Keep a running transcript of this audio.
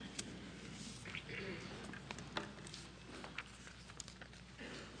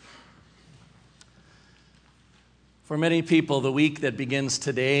For many people, the week that begins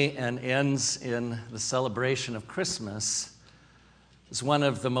today and ends in the celebration of Christmas is one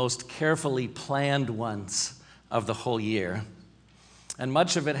of the most carefully planned ones of the whole year. And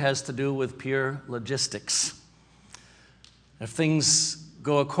much of it has to do with pure logistics. If things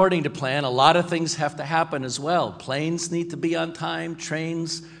go according to plan, a lot of things have to happen as well. Planes need to be on time,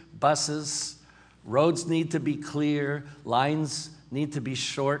 trains, buses, roads need to be clear, lines need to be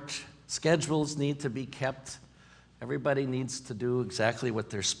short, schedules need to be kept. Everybody needs to do exactly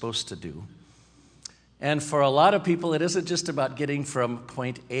what they're supposed to do. And for a lot of people, it isn't just about getting from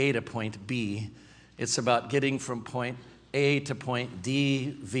point A to point B. It's about getting from point A to point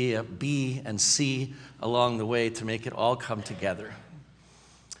D via B and C along the way to make it all come together.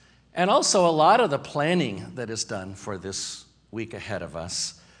 And also, a lot of the planning that is done for this week ahead of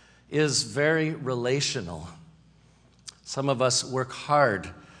us is very relational. Some of us work hard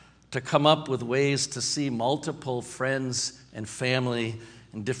to come up with ways to see multiple friends and family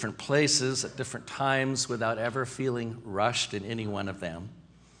in different places at different times without ever feeling rushed in any one of them.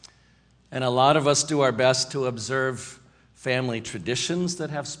 And a lot of us do our best to observe family traditions that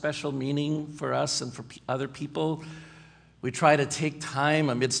have special meaning for us and for other people. We try to take time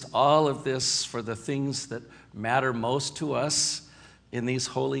amidst all of this for the things that matter most to us in these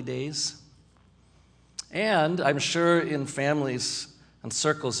holy days. And I'm sure in families and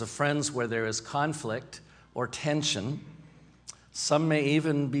circles of friends where there is conflict or tension, some may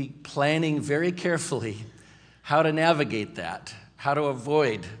even be planning very carefully how to navigate that, how to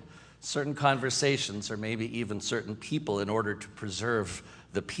avoid certain conversations or maybe even certain people in order to preserve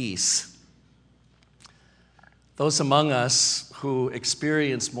the peace. Those among us who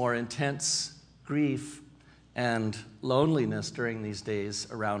experience more intense grief and loneliness during these days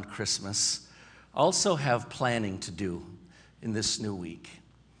around Christmas also have planning to do in this new week.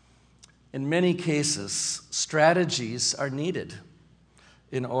 In many cases, strategies are needed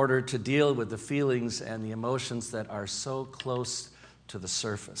in order to deal with the feelings and the emotions that are so close to the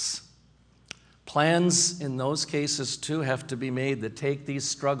surface. Plans in those cases, too, have to be made that take these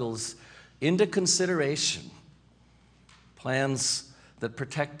struggles into consideration. Plans that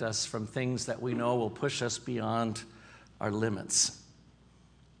protect us from things that we know will push us beyond our limits.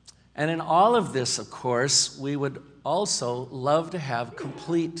 And in all of this, of course, we would also love to have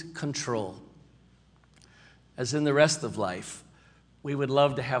complete control. As in the rest of life, we would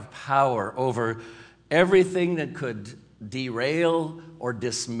love to have power over everything that could derail or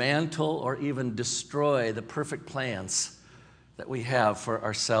dismantle or even destroy the perfect plans that we have for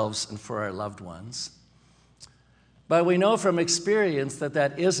ourselves and for our loved ones. But we know from experience that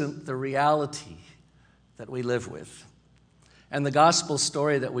that isn't the reality that we live with. And the gospel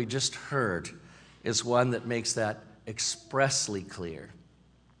story that we just heard is one that makes that expressly clear.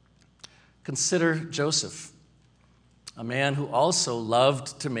 Consider Joseph, a man who also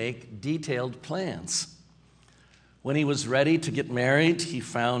loved to make detailed plans. When he was ready to get married, he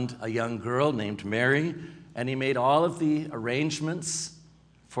found a young girl named Mary, and he made all of the arrangements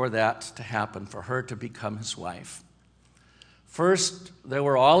for that to happen, for her to become his wife. First, there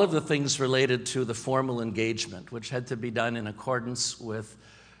were all of the things related to the formal engagement, which had to be done in accordance with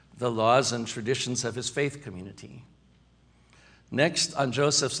the laws and traditions of his faith community. Next on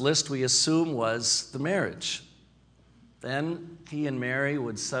Joseph's list, we assume, was the marriage. Then he and Mary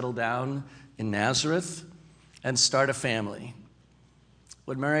would settle down in Nazareth and start a family.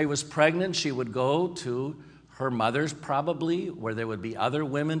 When Mary was pregnant, she would go to her mother's probably, where there would be other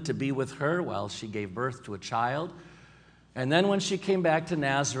women to be with her while she gave birth to a child. And then when she came back to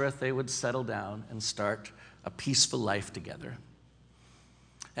Nazareth, they would settle down and start a peaceful life together.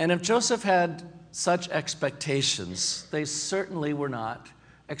 And if Joseph had such expectations, they certainly were not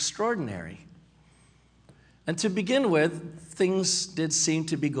extraordinary. And to begin with, things did seem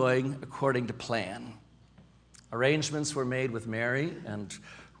to be going according to plan. Arrangements were made with Mary and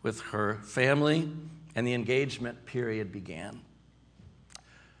with her family, and the engagement period began.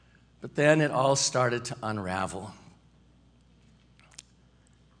 But then it all started to unravel.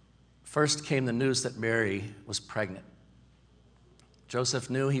 First came the news that Mary was pregnant. Joseph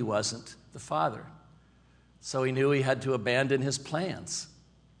knew he wasn't the father, so he knew he had to abandon his plans.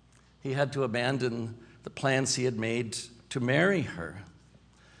 He had to abandon the plans he had made to marry her.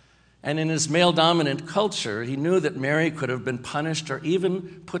 And in his male-dominant culture, he knew that Mary could have been punished or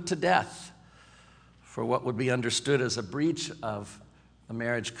even put to death for what would be understood as a breach of the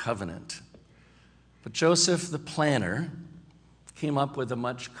marriage covenant. But Joseph, the planner, came up with a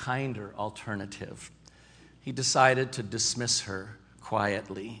much kinder alternative. He decided to dismiss her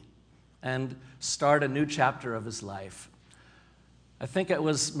quietly and start a new chapter of his life. I think it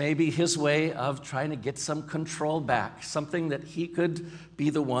was maybe his way of trying to get some control back, something that he could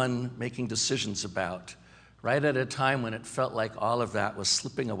be the one making decisions about, right at a time when it felt like all of that was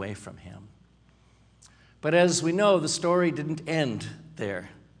slipping away from him. But as we know, the story didn't end there.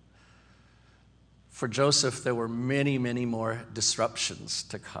 For Joseph, there were many, many more disruptions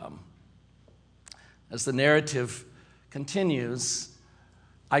to come. As the narrative continues,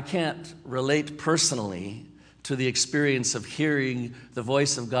 I can't relate personally to the experience of hearing the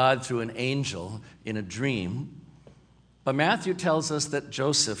voice of God through an angel in a dream, but Matthew tells us that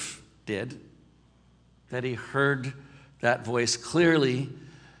Joseph did, that he heard that voice clearly,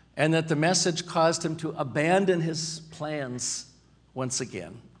 and that the message caused him to abandon his plans once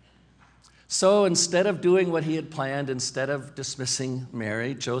again. So instead of doing what he had planned, instead of dismissing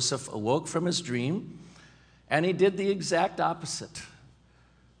Mary, Joseph awoke from his dream, and he did the exact opposite.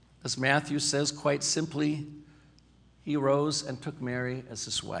 As Matthew says quite simply, he rose and took Mary as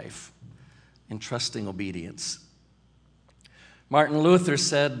his wife in trusting obedience. Martin Luther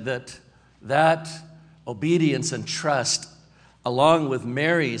said that obedience and trust, along with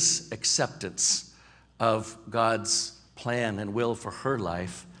Mary's acceptance of God's plan and will for her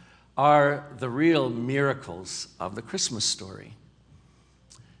life, are the real miracles of the Christmas story.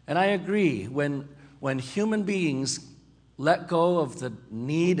 And I agree, when human beings let go of the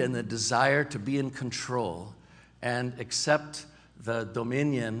need and the desire to be in control and accept the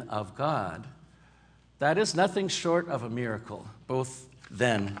dominion of God, that is nothing short of a miracle, both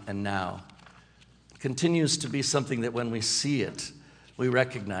then and now. It continues to be something that when we see it, we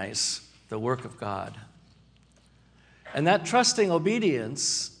recognize the work of God. And that trusting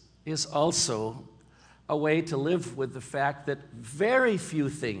obedience is also a way to live with the fact that very few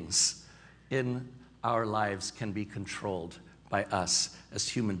things in our lives can be controlled by us as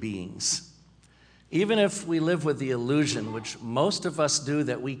human beings. Even if we live with the illusion, which most of us do,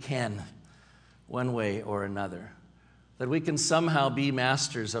 that we can, one way or another, that we can somehow be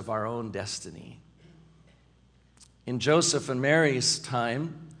masters of our own destiny. In Joseph and Mary's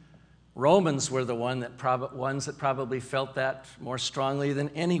time, Romans were the ones that probably felt that more strongly than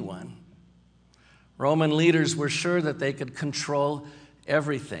anyone. Roman leaders were sure that they could control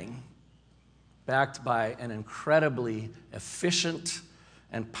everything, backed by an incredibly efficient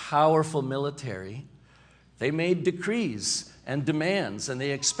and powerful military. They made decrees and demands, and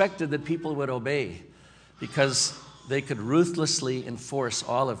they expected that people would obey because they could ruthlessly enforce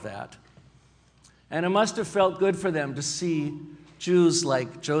all of that. And it must have felt good for them to see Jews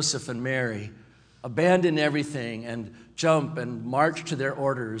like Joseph and Mary abandon everything and jump and march to their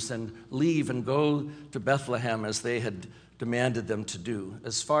orders and leave and go to Bethlehem as they had demanded them to do.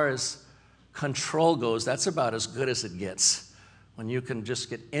 As far as control goes, that's about as good as it gets, when you can just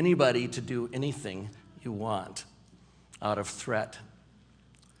get anybody to do anything you want out of threat.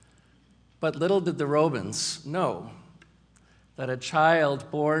 But little did the Romans know that a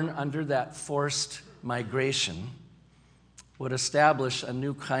child born under that forced migration would establish a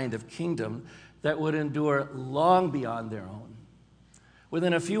new kind of kingdom that would endure long beyond their own.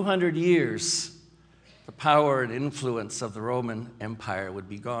 Within a few hundred years, the power and influence of the Roman Empire would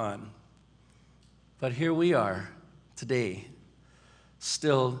be gone. But here we are today,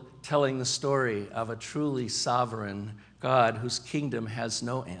 still telling the story of a truly sovereign God whose kingdom has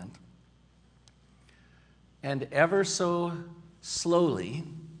no end. And ever so slowly,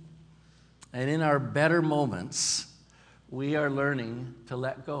 and in our better moments, we are learning to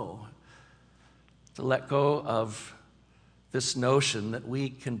let go of this notion that we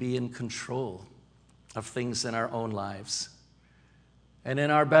can be in control of things in our own lives. And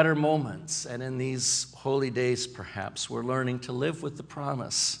in our better moments, and in these holy days perhaps, we're learning to live with the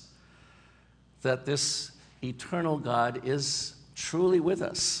promise that this eternal God is truly with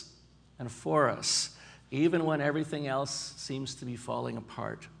us and for us, even when everything else seems to be falling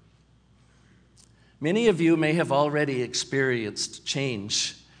apart. Many of you may have already experienced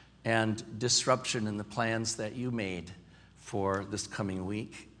change and disruption in the plans that you made for this coming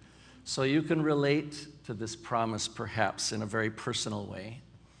week. So you can relate to this promise perhaps in a very personal way.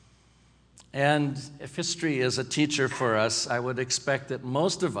 And if history is a teacher for us, I would expect that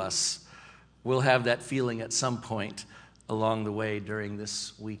most of us will have that feeling at some point along the way during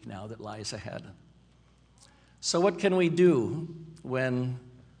this week now that lies ahead. So what can we do when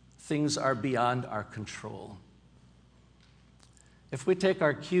things are beyond our control? If we take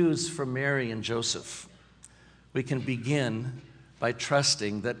our cues from Mary and Joseph, we can begin by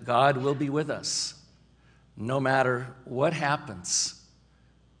trusting that God will be with us no matter what happens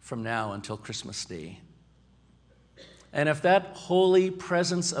from now until Christmas Day. And if that holy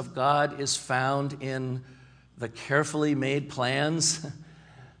presence of God is found in the carefully made plans,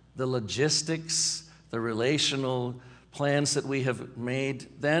 the logistics, the relational plans that we have made,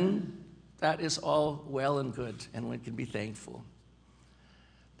 then that is all well and good, and we can be thankful.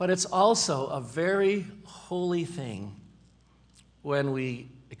 But it's also a very holy thing when we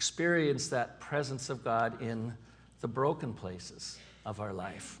experience that presence of God in the broken places of our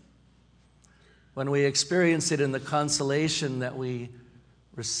life. When we experience it in the consolation that we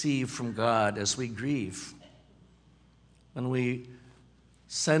receive from God as we grieve. When we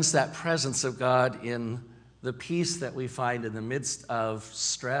sense that presence of God in the peace that we find in the midst of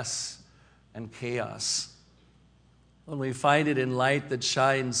stress and chaos. When we find it in light that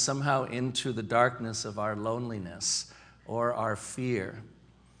shines somehow into the darkness of our loneliness or our fear.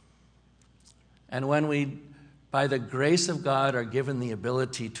 And when we, by the grace of God, are given the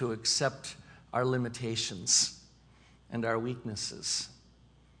ability to accept our limitations and our weaknesses.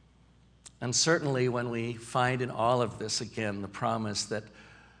 And certainly when we find in all of this, again, the promise that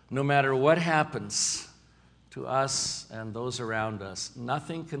no matter what happens to us and those around us,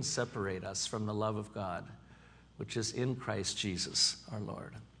 nothing can separate us from the love of God, which is in Christ Jesus, our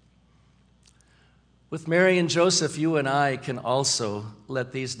Lord. With Mary and Joseph, you and I can also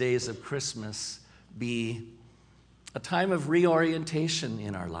let these days of Christmas be a time of reorientation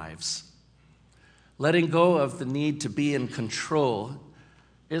in our lives. Letting go of the need to be in control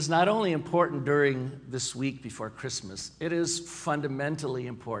is not only important during this week before Christmas, it is fundamentally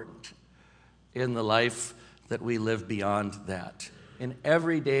important in the life that we live beyond that, in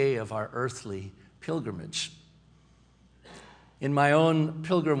every day of our earthly pilgrimage. In my own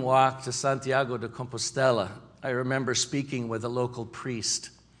pilgrim walk to Santiago de Compostela, I remember speaking with a local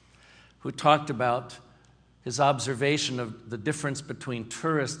priest who talked about his observation of the difference between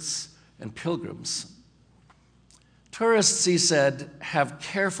tourists and pilgrims. Tourists, he said, have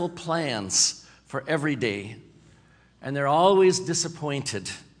careful plans for every day, and they're always disappointed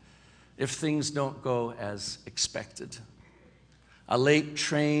if things don't go as expected. A late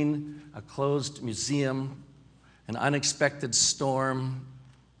train, a closed museum, an unexpected storm,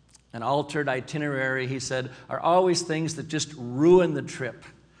 an altered itinerary, he said, are always things that just ruin the trip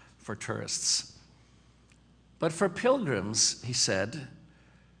for tourists. But for pilgrims, he said,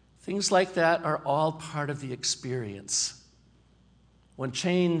 things like that are all part of the experience. When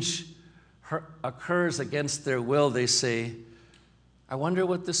change occurs against their will, they say, I wonder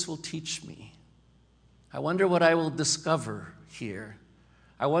what this will teach me. I wonder what I will discover here.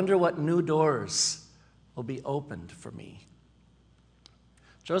 I wonder what new doors will be opened for me.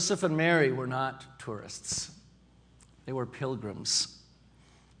 Joseph and Mary were not tourists. They were pilgrims.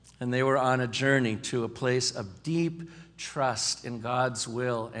 And they were on a journey to a place of deep trust in God's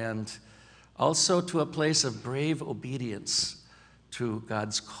will and also to a place of brave obedience to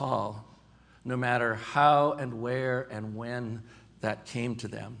God's call, no matter how and where and when that came to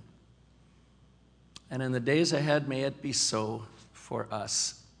them. And in the days ahead, may it be so for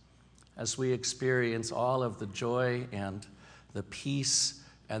us as we experience all of the joy and the peace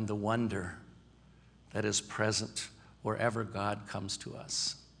and the wonder that is present wherever God comes to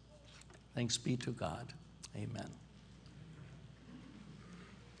us. Thanks be to God. Amen.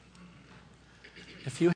 If you